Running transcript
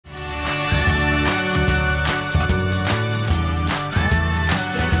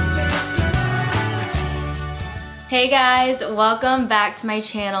Hey guys, welcome back to my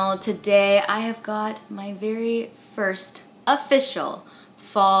channel. Today I have got my very first official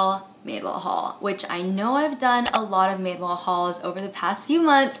fall Madewell haul, which I know I've done a lot of Madewell hauls over the past few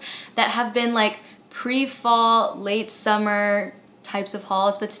months that have been like pre-fall, late summer types of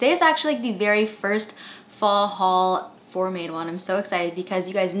hauls, but today is actually like the very first fall haul for Madewell, and I'm so excited because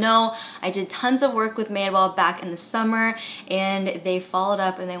you guys know I did tons of work with Madewell back in the summer and they followed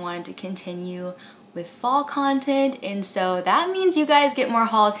up and they wanted to continue with fall content, and so that means you guys get more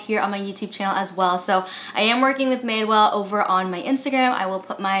hauls here on my YouTube channel as well. So I am working with Madewell over on my Instagram. I will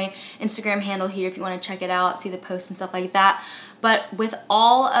put my Instagram handle here if you want to check it out, see the posts and stuff like that. But with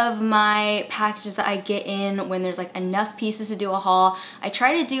all of my packages that I get in, when there's like enough pieces to do a haul, I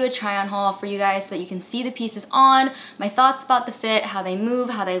try to do a try on haul for you guys so that you can see the pieces on, my thoughts about the fit, how they move,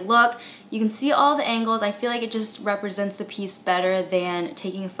 how they look. You can see all the angles. I feel like it just represents the piece better than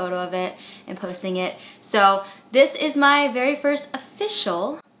taking a photo of it and posting it. So this is my very first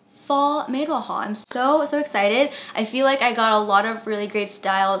official fall Madewell haul. I'm so excited. I feel like I got a lot of really great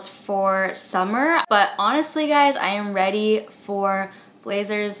styles for summer, but honestly guys, I am ready for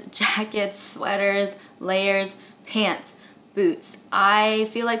blazers, jackets, sweaters, layers, pants, boots. I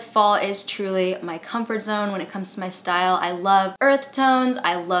feel like fall is truly my comfort zone when it comes to my style. I love earth tones,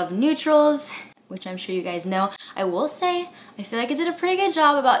 I love neutrals, which I'm sure you guys know. I will say, I feel like I did a pretty good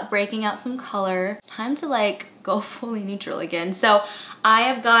job about breaking out some color. It's time to like go fully neutral again. So I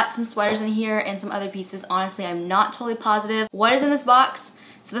have got some sweaters in here and some other pieces. Honestly, I'm not totally positive what is in this box.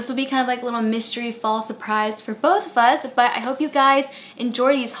 So this will be kind of like a little mystery fall surprise for both of us, but I hope you guys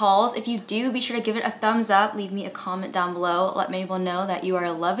enjoy these hauls. If you do, be sure to give it a thumbs up, leave me a comment down below, let Madewell know that you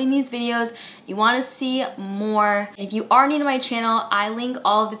are loving these videos, you want to see more. If you are new to my channel, I link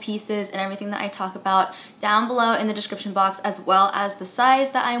all of the pieces and everything that I talk about down below in the description box, as well as the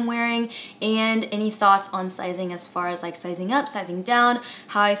size that I'm wearing and any thoughts on sizing as far as like sizing up, sizing down,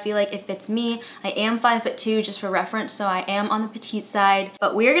 how I feel like it fits me. I am 5'2", just for reference, so I am on the petite side,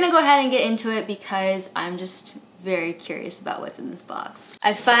 but we're gonna go ahead and get into it because I'm just very curious about what's in this box.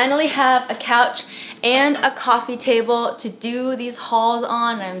 I finally have a couch and a coffee table to do these hauls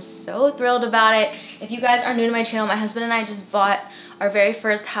on, and I'm so thrilled about it. If you guys are new to my channel, my husband and I just bought our very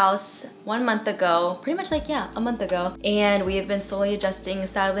first house 1 month ago, pretty much like, yeah, a month ago, and we have been slowly adjusting.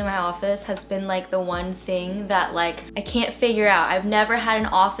 Sadly, my office has been like the one thing that like I can't figure out. I've never had an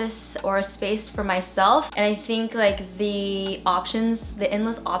office or a space for myself, and I think like the options, the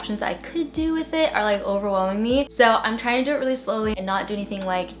endless options that I could do with it are like overwhelming me. So I'm trying to do it really slowly and not do anything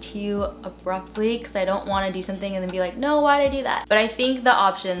like too abruptly, because I don't want to do something and then be like, no, why did I do that? But I think the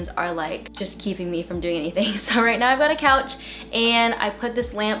options are like just keeping me from doing anything. So right now I've got a couch, and I put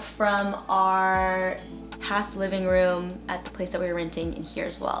this lamp from our past living room at the place that we were renting in here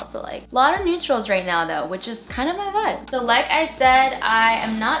as well. So like a lot of neutrals right now though, which is kind of my vibe. So like I said, I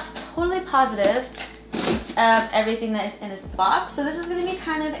am not totally positive of everything that is in this box. So this is gonna be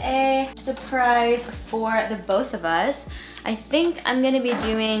kind of a surprise for the both of us. I think I'm gonna be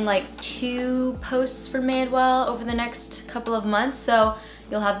doing like 2 posts for Madewell over the next couple of months. So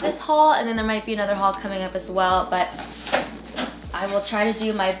you'll have this haul, and then there might be another haul coming up as well, but I will try to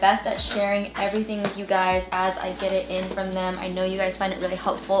do my best at sharing everything with you guys as I get it in from them. I know you guys find it really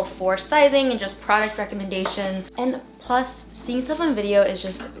helpful for sizing and just product recommendation, and plus seeing stuff on video is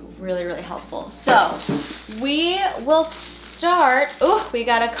just really helpful. So we will start. Oh, we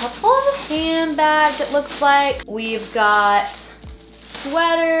got a couple of handbags, it looks like. We've got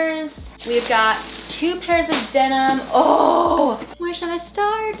sweaters, we've got 2 pairs of denim. Oh, where should I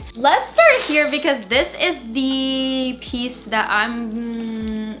start? Let's start here because this is the piece that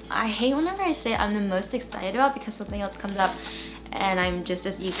I hate whenever I say I'm the most excited about because something else comes up and I'm just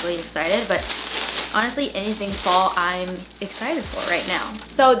as equally excited, but honestly, anything fall I'm excited for right now.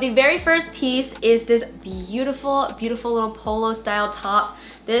 So the very first piece is this beautiful little polo style top.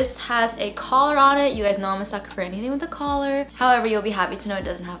 This has a collar on it. You guys know I'm a sucker for anything with a collar. However, you'll be happy to know it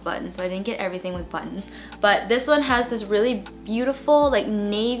doesn't have buttons, so I didn't get everything with buttons. But this one has this really beautiful like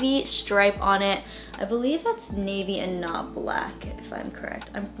navy stripe on it. I believe that's navy and not black, if I'm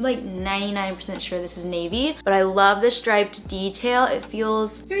correct. I'm like 99% sure this is navy, but I love the striped detail. It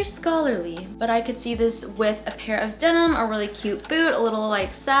feels very scholarly, but I could see this with a pair of denim, a really cute boot, a little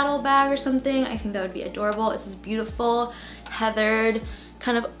like saddle bag or something. I think that would be adorable. It's this beautiful heathered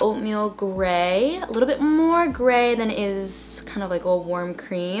kind of oatmeal gray, a little bit more gray than is kind of like a warm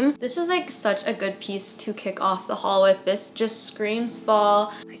cream. This is like such a good piece to kick off the haul with. This just screams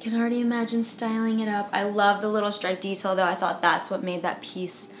fall. I can already imagine styling it up. I love the little stripe detail though. I thought that's what made that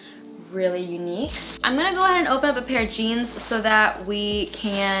piece really unique. I'm gonna go ahead and open up a pair of jeans so that we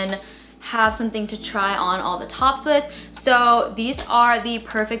can have something to try on all the tops with. So these are the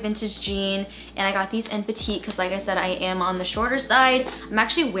perfect vintage jean, and I got these in petite because like I said, I am on the shorter side. I'm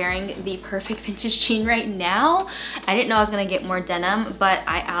actually wearing the perfect vintage jean right now. I didn't know I was gonna get more denim, but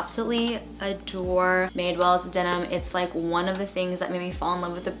I absolutely adore Madewell's denim. It's like one of the things that made me fall in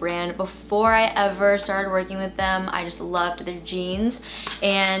love with the brand. Before I ever started working with them, I just loved their jeans,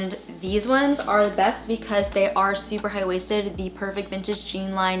 and these ones are the best because they are super high-waisted. The perfect vintage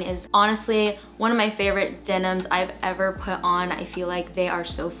jean line is honestly one of my favorite denims I've ever put on. I feel like they are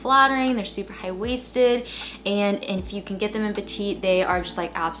so flattering, they're super high-waisted, and if you can get them in petite, they are just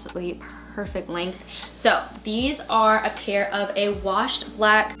like absolutely perfect length. So these are a pair of a washed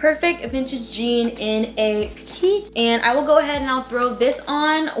black perfect vintage jean in a petite, and I will go ahead and I'll throw this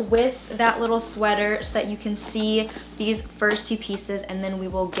on with that little sweater so that you can see these first two pieces, and then we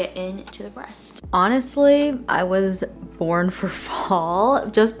will get into the rest. Honestly, I was born for fall.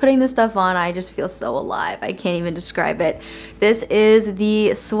 Just putting this stuff on, I just feel so alive. I can't even describe it. This is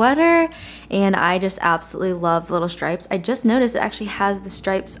the sweater, and I just absolutely love the little stripes. I just noticed it actually has the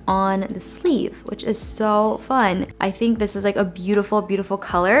stripes on the sleeve, which is so fun. I think this is like a beautiful, beautiful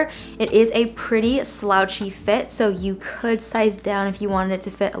color. It is a pretty slouchy fit, so you could size down if you wanted it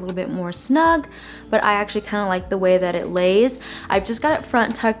to fit a little bit more snug, but I actually kind of like the way that it lays. I've just got it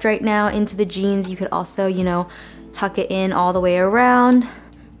front tucked right now into the jeans. You could also, you know, tuck it in all the way around.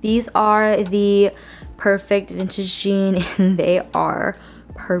 These are the perfect vintage jean, and they are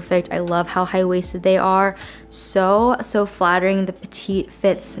perfect. I love how high-waisted they are. So flattering. The petite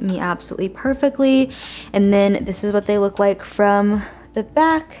fits me absolutely perfectly. And then this is what they look like from the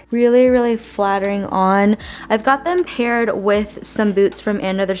back. Really, really flattering on. I've got them paired with some boots from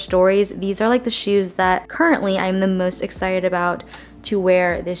And Other Stories. These are like the shoes that currently I'm the most excited about to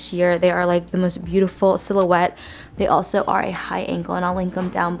wear this year. They are like the most beautiful silhouette. They also are a high ankle, and I'll link them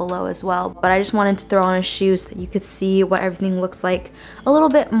down below as well. But I just wanted to throw on a shoe so that you could see what everything looks like a little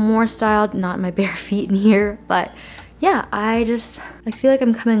bit more styled, not my bare feet in here. But yeah, I feel like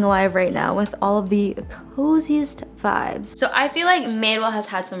I'm coming alive right now with all of the coziest vibes. So I feel like Madewell has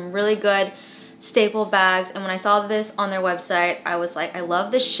had some really good staple bags, and when I saw this on their website, I was like, I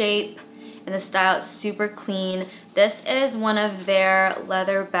love the shape and the style. It's super clean. This is one of their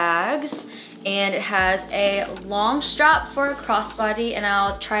leather bags, and it has a long strap for a crossbody, and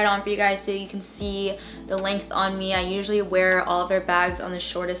I'll try it on for you guys so you can see the length on me. I usually wear all of their bags on the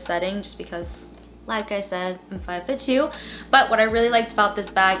shortest setting just because, like I said, I'm 5'2". But what I really liked about this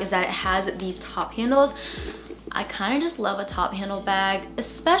bag is that it has these top handles. I kind of just love a top handle bag,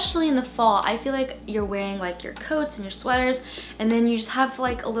 especially in the fall. I feel like you're wearing like your coats and your sweaters, and then you just have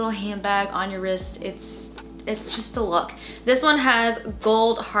like a little handbag on your wrist. It's just a look. This one has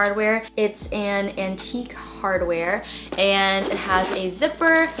gold hardware. It's an antique hardware, and it has a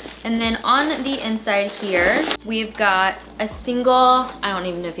zipper. And then on the inside here, we've got a single, I don't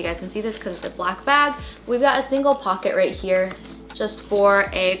even know if you guys can see this because it's a black bag. We've got a single pocket right here, just for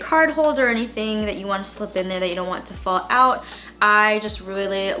a card holder or anything that you want to slip in there that you don't want to fall out. I just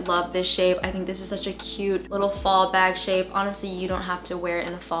really love this shape. I think this is such a cute little fall bag shape. Honestly, you don't have to wear it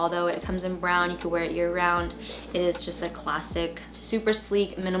in the fall though. It comes in brown, you can wear it year round. It is just a classic, super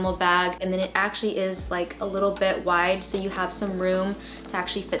sleek, minimal bag. And then it actually is like a little bit wide, so you have some room to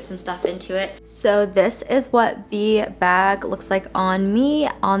actually fit some stuff into it. So this is what the bag looks like on me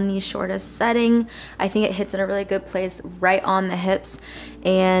on the shortest setting. I think it hits in a really good place right on the hips,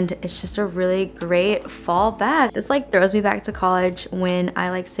 and it's just a really great fall bag. This like throws me back to college when I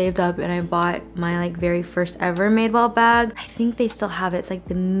like saved up and I bought my like very first ever Madewell bag. I think they still have it. It's like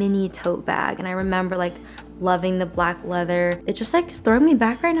the mini tote bag, and I remember like loving the black leather. It just like is throwing me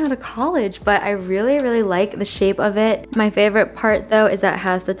back right now to college, but I really, really like the shape of it. My favorite part though is that it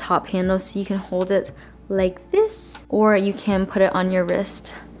has the top handle, so you can hold it like this, or you can put it on your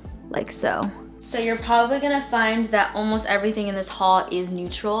wrist like so. So you're probably gonna find that almost everything in this haul is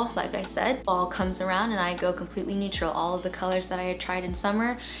neutral. Like I said, fall comes around and I go completely neutral. All of the colors that I had tried in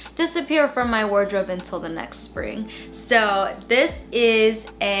summer disappear from my wardrobe until the next spring. So this is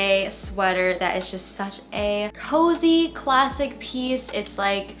a sweater that is just such a cozy, classic piece. It's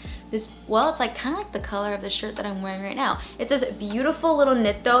like this, well, it's like kind of like the color of the shirt that I'm wearing right now. It's this beautiful little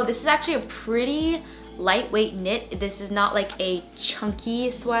knit though. This is actually a pretty lightweight knit. This is not like a chunky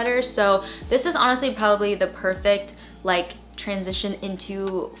sweater, so this is honestly probably the perfect like transition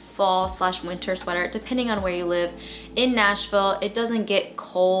into fall slash winter sweater depending on where you live. In Nashville, it doesn't get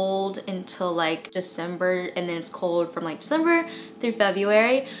cold until like December, and then it's cold from like December through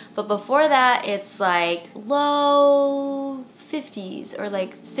February, but before that it's like low 50s or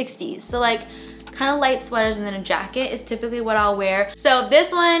like 60s. So like kind of light sweaters and then a jacket is typically what I'll wear. So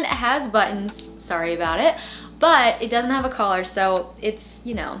this one has buttons, sorry about it, but it doesn't have a collar, so it's,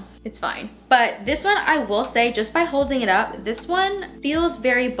 you know, it's fine. But this one, I will say, just by holding it up, this one feels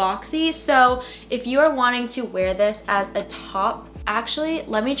very boxy. So if you are wanting to wear this as a top, actually,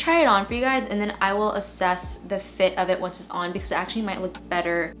 let me try it on for you guys and then I will assess the fit of it once it's on, because it actually might look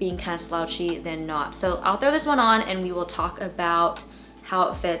better being kind of slouchy than not. So I'll throw this one on and we will talk about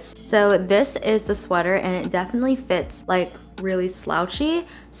how it fits. So this is the sweater and it definitely fits like really slouchy.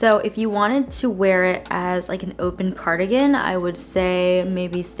 So if you wanted to wear it as like an open cardigan, I would say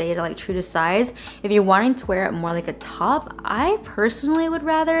maybe stay to like true to size. If you're wanting to wear it more like a top, I personally would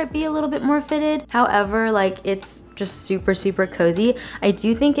rather it be a little bit more fitted. However, like it's just super, super cozy. I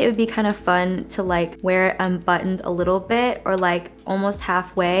do think it would be kind of fun to like wear it unbuttoned a little bit or like almost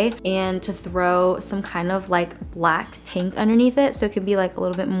halfway and to throw some kind of like black tank underneath it. So it could be like a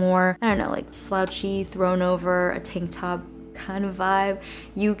little bit more, I don't know, like slouchy, thrown over a tank top kind of vibe.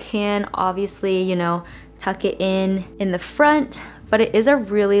 You can obviously, you know, tuck it in the front, but it is a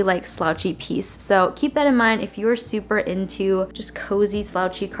really like slouchy piece. So keep that in mind. If you're super into just cozy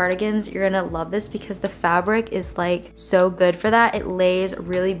slouchy cardigans, you're gonna love this because the fabric is like so good for that. It lays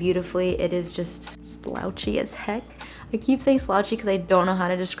really beautifully. It is just slouchy as heck. I keep saying slouchy because I don't know how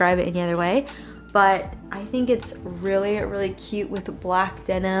to describe it any other way, but I think it's really, really cute with black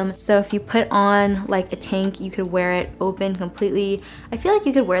denim. So if you put on like a tank, you could wear it open completely. I feel like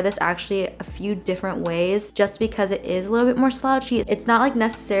you could wear this actually a few different ways just because it is a little bit more slouchy. It's not like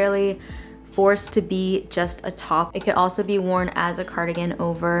necessarily forced to be just a top. It could also be worn as a cardigan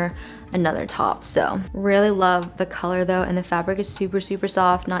over another top. So really love the color though, and the fabric is super, super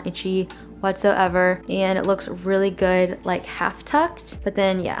soft, not itchy whatsoever, and it looks really good like half tucked. But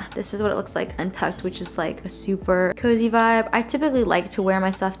then yeah, this is what it looks like untucked, which is like a super cozy vibe. I typically like to wear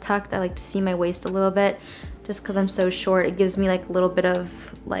my stuff tucked. I like to see my waist a little bit just because I'm so short. It gives me like a little bit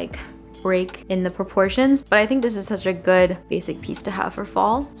of like break in the proportions, but I think this is such a good basic piece to have for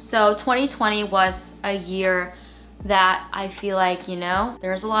fall. So 2020 was a year that I feel like, you know,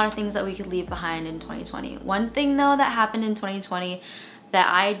 there's a lot of things that we could leave behind in 2020. One thing though that happened in 2020 that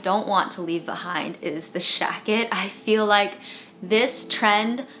I don't want to leave behind is the shacket. I feel like this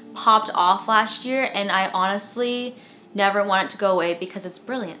trend popped off last year and I honestly never want it to go away because it's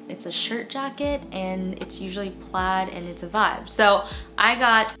brilliant. It's a shirt jacket and it's usually plaid and it's a vibe. So I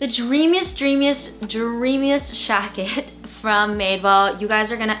got the dreamiest shacket from Madewell. You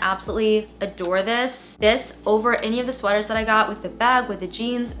guys are gonna absolutely adore this. This over any of the sweaters that I got with the bag, with the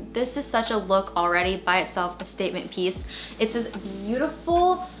jeans. This is such a look already by itself, a statement piece. It's this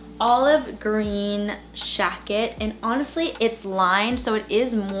beautiful olive green shacket, and honestly it's lined, so it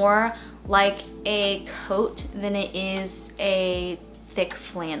is more like a coat than it is a thick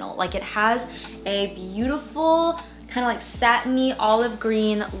flannel. Like it has a beautiful kind of like satiny olive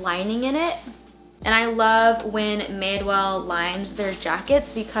green lining in it. And I love when Madewell lines their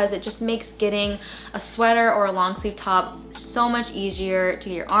jackets because it just makes getting a sweater or a long sleeve top so much easier to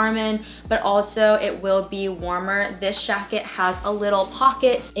get your arm in, but also it will be warmer. This jacket has a little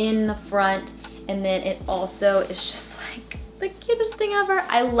pocket in the front, and then it also is just like the cutest thing ever.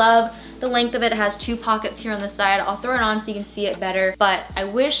 I love the length of it. It has two pockets here on the side. I'll throw it on so you can see it better, but I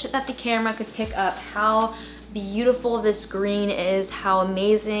wish that the camera could pick up how beautiful this green is, how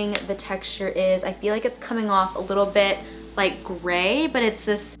amazing the texture is. I feel like it's coming off a little bit like gray, but it's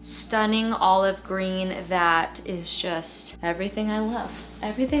this stunning olive green that is just everything I love.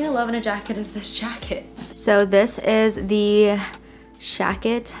 Everything I love in a jacket is this jacket. So this is the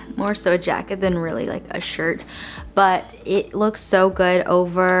shacket, more so a jacket than really like a shirt, but it looks so good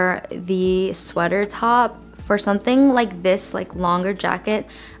over the sweater top. For something like this, like longer jacket,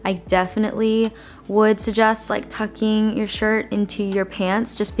 I definitely would suggest like tucking your shirt into your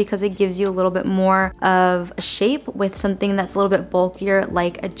pants just because it gives you a little bit more of a shape with something that's a little bit bulkier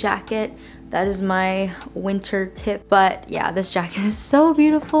like a jacket. That is my winter tip. But yeah, this jacket is so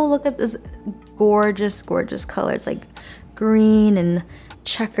beautiful. Look at this gorgeous, gorgeous color. It's like green and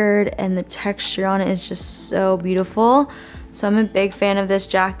checkered, and the texture on it is just so beautiful. So I'm a big fan of this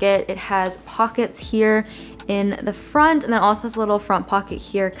jacket. It has pockets here in the front, and then also has a little front pocket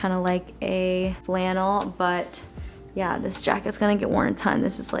here, kind of like a flannel. But yeah, this jacket's gonna get worn a ton.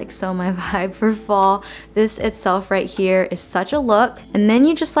 This is like so my vibe for fall. This itself right here is such a look, and then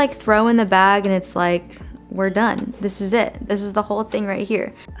you just like throw in the bag and it's like, we're done. This is it. This is the whole thing right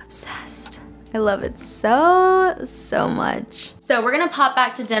here. Obsessed. I love it so, so much. So we're gonna pop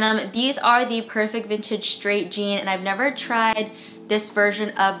back to denim. These are the Perfect Vintage Straight Jean, and I've never tried this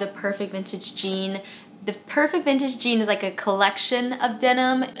version of the Perfect Vintage Jean. the Perfect Vintage Jean is like a collection of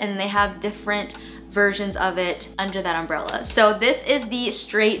denim, and they have different versions of it under that umbrella. So this is the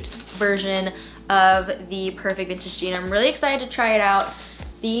straight version of the Perfect Vintage Jean. I'm really excited to try it out.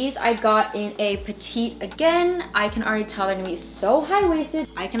 These I got in a petite again. I can already tell they're gonna be so high-waisted.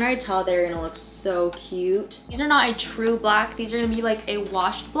 I can already tell they're gonna look so cute. These are not a true black. These are gonna be like a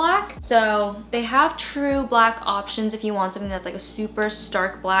washed black. So they have true black options if you want something that's like a super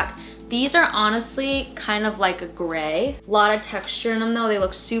stark black. These are honestly kind of like a gray. A lot of texture in them though. They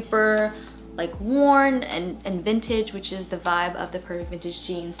look super like worn and vintage, which is the vibe of the Perfect Vintage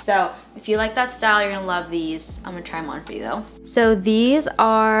Jeans. So if you like that style, you're gonna love these. I'm gonna try them on for you though. So these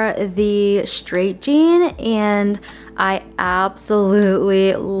are the straight jean, and I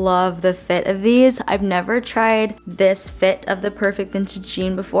absolutely love the fit of these. I've never tried this fit of the Perfect Vintage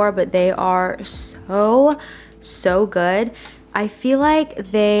Jean before, but they are so good. I feel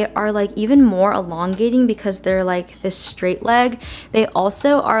like they are like even more elongating because they're like this straight leg. They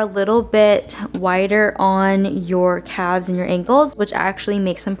also are a little bit wider on your calves and your ankles, which actually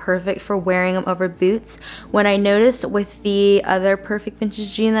makes them perfect for wearing them over boots. What I noticed with the other Perfect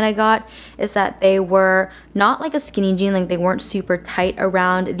Vintage Jean that I got is that they were not like a skinny jean, like they weren't super tight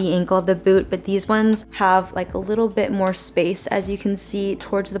around the ankle of the boot, but these ones have like a little bit more space, as you can see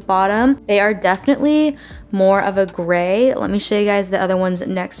towards the bottom. They are definitely more of a gray. Let me show you guys the other ones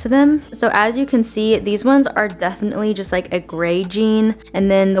next to them. So as you can see, these ones are definitely just like a gray jean,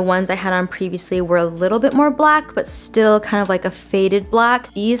 and then the ones I had on previously were a little bit more black, but still kind of like a faded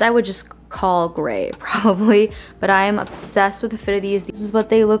black. These I would just call gray probably, but I am obsessed with the fit of these. This is what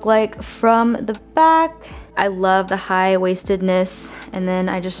they look like from the back. I love the high-waistedness, and then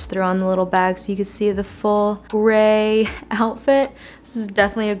I just threw on the little bag so you can see the full gray outfit. This is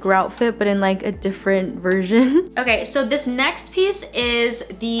definitely a grout fit, but in like a different version. Okay, so this next piece is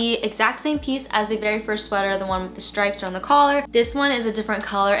the exact same piece as the very first sweater, the one with the stripes around the collar. This one is a different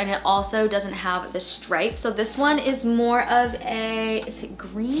color, and it also doesn't have the stripe. So this one is more of a, is it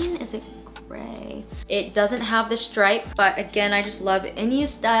green? Is it gray? It doesn't have the stripe, but again, I just love any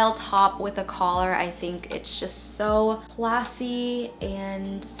style top with a collar. I think it's just so classy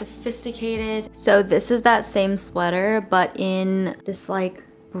and sophisticated. So this is that same sweater, but in this like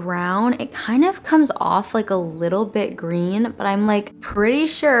brown. It kind of comes off like a little bit green, but I'm like pretty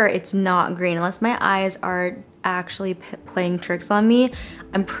sure it's not green unless my eyes are actually playing tricks on me.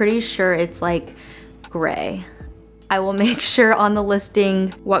 I'm pretty sure it's like gray. I will make sure on the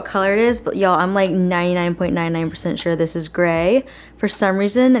listing what color it is, but y'all, I'm like 99.99% sure this is gray. For some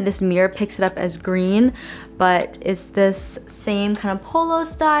reason, this mirror picks it up as green, but it's this same kind of polo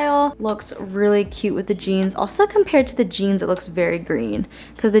style. Looks really cute with the jeans. Also compared to the jeans, it looks very green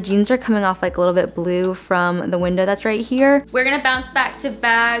because the jeans are coming off like a little bit blue from the window that's right here. We're gonna bounce back to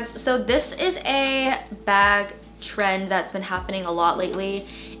bags. So this is a bag trend that's been happening a lot lately,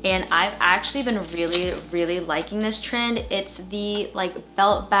 and I've actually been really liking this trend. It's the like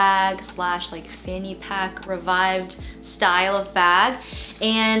belt bag slash like fanny pack revived style of bag,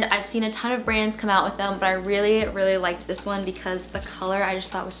 and I've seen a ton of brands come out with them, but I really liked this one because the color I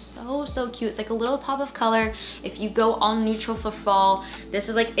just thought was so cute. It's like a little pop of color. If you go all neutral for fall, this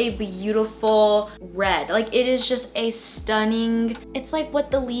is like a beautiful red. Like it is just a stunning, it's like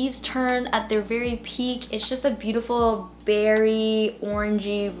what the leaves turn at their very peak. It's just a beautiful berry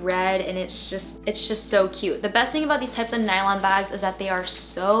orangey red, and it's just so cute. The best thing about these types of nylon bags is that they are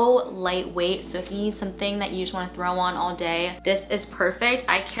so lightweight, so if you need something that you just want to throw on all day, this is perfect.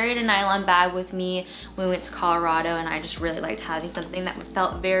 I carried a nylon bag with me when we went to Colorado, and I just really liked having something that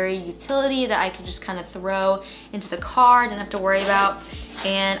felt very utility that I could just kind of throw into the car, didn't have to worry about.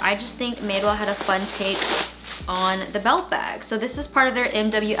 And I just think Madewell had a fun take on the belt bag. So this is part of their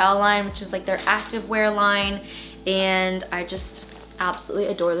MWL line, which is like their activewear line, and I just absolutely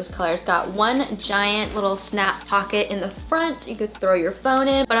adore this color. It's got one giant little snap pocket in the front you could throw your phone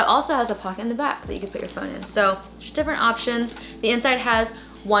in, but it also has a pocket in the back that you could put your phone in. So there's different options. The inside has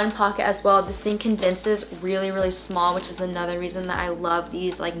one pocket as well. This thing condenses really small, which is another reason that I love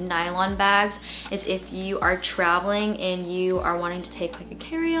these like nylon bags, is if you are traveling and you are wanting to take like a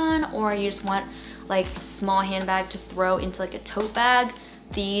carry-on, or you just want like a small handbag to throw into like a tote bag.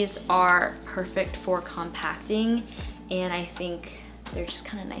 These are perfect for compacting, and I think they're just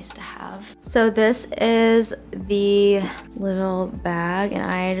kind of nice to have. So this is the little bag, and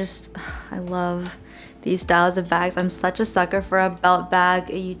I love these styles of bags. I'm such a sucker for a belt bag,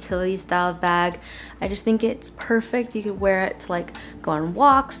 a utility style bag. I just think it's perfect. You could wear it to like go on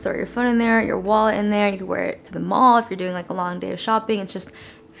walks, throw your phone in there, your wallet in there. You could wear it to the mall if you're doing like a long day of shopping. It's just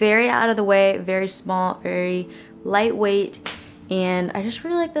very out of the way, very small, very lightweight, and I just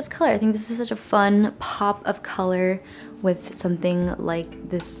really like this color. I think this is such a fun pop of color with something like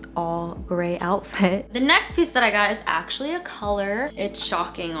this all gray outfit. The next piece that I got is actually a color. It's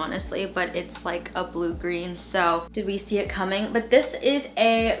shocking, honestly, but it's like a blue-green, so did we see it coming? But this is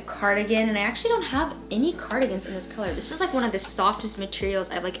a cardigan, and I actually don't have any cardigans in this color. This is like one of the softest materials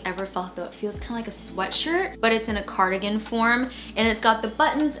I've like ever felt, though. It feels kind of like a sweatshirt, but it's in a cardigan form, and it's got the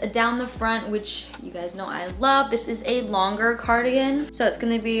buttons down the front, which you guys know I love. This is a longer cardigan, so it's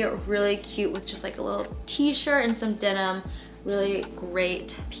gonna be really cute with just like a little t-shirt and some denim. Really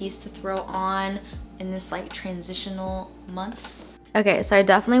great piece to throw on in this like transitional months. Okay, so I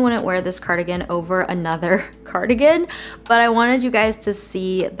definitely wouldn't wear this cardigan over another cardigan, but I wanted you guys to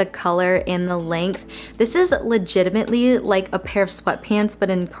see the color and the length. This is legitimately like a pair of sweatpants, but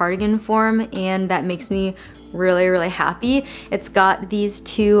in cardigan form, and that makes me really happy. It's got these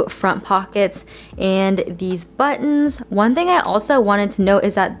two front pockets and these buttons. One thing I also wanted to note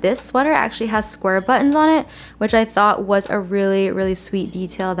is that this sweater actually has square buttons on it, which I thought was a really sweet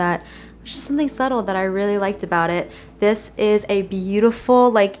detail that was just something subtle that I really liked about it. This is a beautiful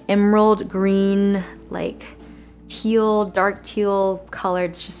like emerald green, like teal, dark teal color.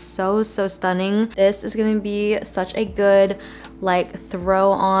 It's just so stunning. This is gonna be such a good like throw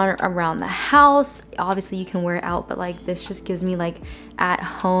on around the house. Obviously you can wear it out, but like this just gives me like at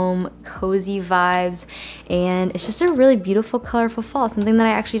home cozy vibes, and it's just a really beautiful colorful fall, something that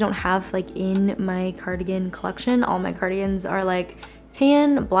I actually don't have like in my cardigan collection. All my cardigans are like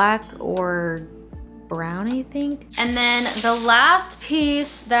tan, black, or brown, I think. And then the last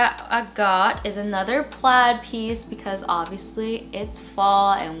piece that I got is another plaid piece, because obviously it's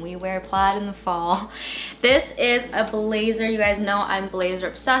fall and we wear plaid in the fall. This is a blazer. You guys know I'm blazer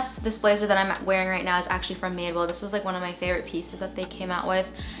obsessed. This blazer that I'm wearing right now is actually from Madewell. This was like one of my favorite pieces that they came out with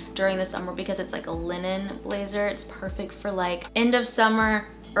during the summer, because it's like a linen blazer. It's perfect for like end of summer,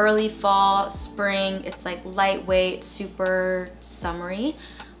 early fall, spring. It's like lightweight, super summery.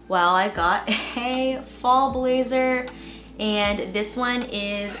 Well, I got a fall blazer, and this one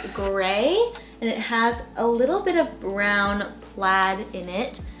is gray, and it has a little bit of brown plaid in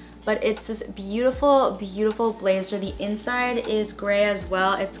it, but it's this beautiful blazer. The inside is gray as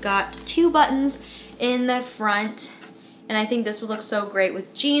well. It's got two buttons in the front, and I think this would look so great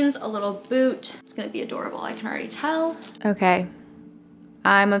with jeans, a little boot. It's gonna be adorable, I can already tell. Okay,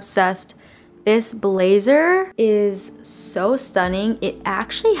 I'm obsessed. This blazer is so stunning. It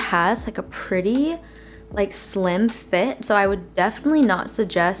actually has like a pretty like slim fit, so I would definitely not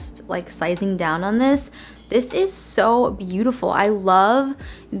suggest like sizing down on this. This is so beautiful. I love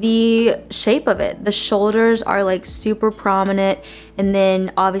the shape of it. The shoulders are like super prominent, and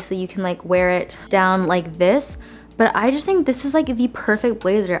then obviously you can like wear it down like this. But I just think this is like the perfect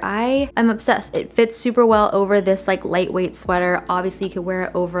blazer. I am obsessed. It fits super well over this like lightweight sweater. Obviously you could wear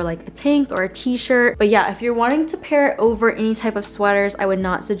it over like a tank or a t-shirt. But yeah, if you're wanting to pair it over any type of sweaters, I would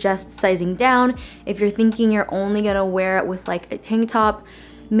not suggest sizing down. If you're thinking you're only gonna wear it with like a tank top,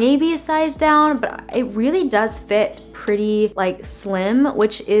 maybe a size down, but it really does fit pretty like slim,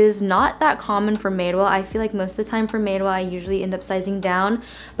 which is not that common for Madewell. I feel like most of the time for Madewell I usually end up sizing down,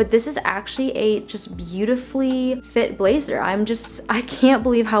 but this is actually a just beautifully fit blazer. I can't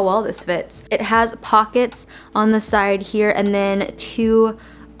believe how well this fits. It has pockets on the side here, and then two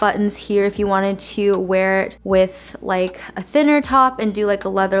buttons here if you wanted to wear it with like a thinner top and do like a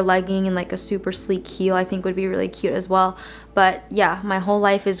leather legging and like a super sleek heel. I think would be really cute as well. But yeah, my whole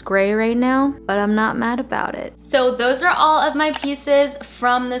life is gray right now, but I'm not mad about it. So those are all of my pieces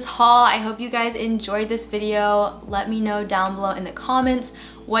from this haul. I hope you guys enjoyed this video. Let me know down below in the comments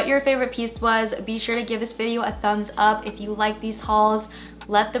what your favorite piece was. Be sure to give this video a thumbs up if you like these hauls.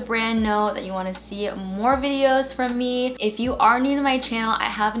 Let the brand know that you want to see more videos from me. If you are new to my channel, I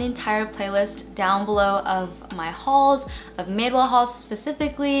have an entire playlist down below of my hauls, of Madewell hauls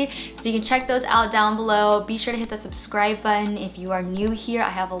specifically, so you can check those out down below. Be sure to hit the subscribe button if you are new here. I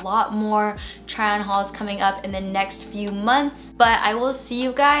have a lot more try on hauls coming up in the next few months, but I will see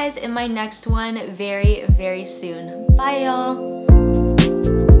you guys in my next one very soon. Bye y'all.